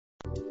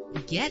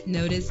Get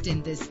noticed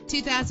in this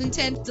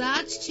 2010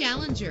 Dodge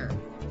Challenger.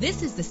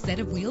 This is the set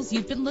of wheels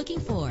you've been looking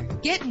for.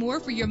 Get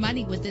more for your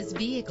money with this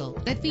vehicle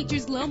that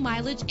features low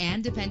mileage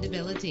and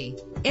dependability.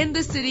 In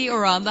the city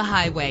or on the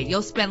highway,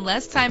 you'll spend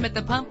less time at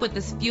the pump with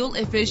this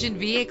fuel-efficient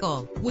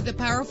vehicle. With a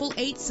powerful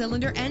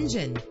 8-cylinder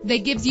engine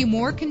that gives you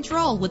more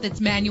control with its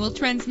manual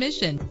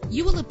transmission,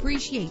 you will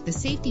appreciate the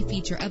safety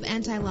feature of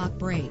anti-lock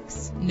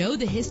brakes. Know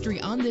the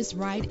history on this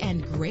ride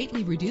and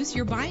greatly reduce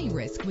your buying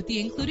risk with the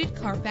included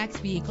Carfax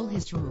Vehicle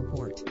History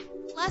Report.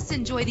 Plus,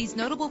 enjoy these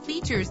notable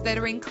features that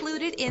are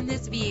included in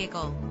this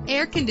vehicle: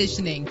 air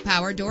conditioning,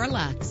 power door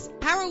locks,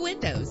 power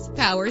windows,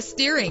 power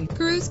steering,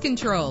 cruise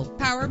control,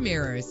 power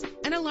mirrors,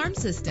 an alarm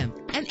system,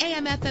 an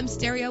AM/FM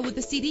stereo with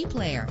a CD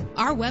player.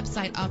 Our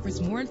website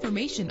offers more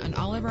information on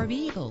all of our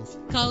vehicles.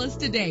 Call us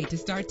today to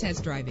start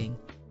test driving.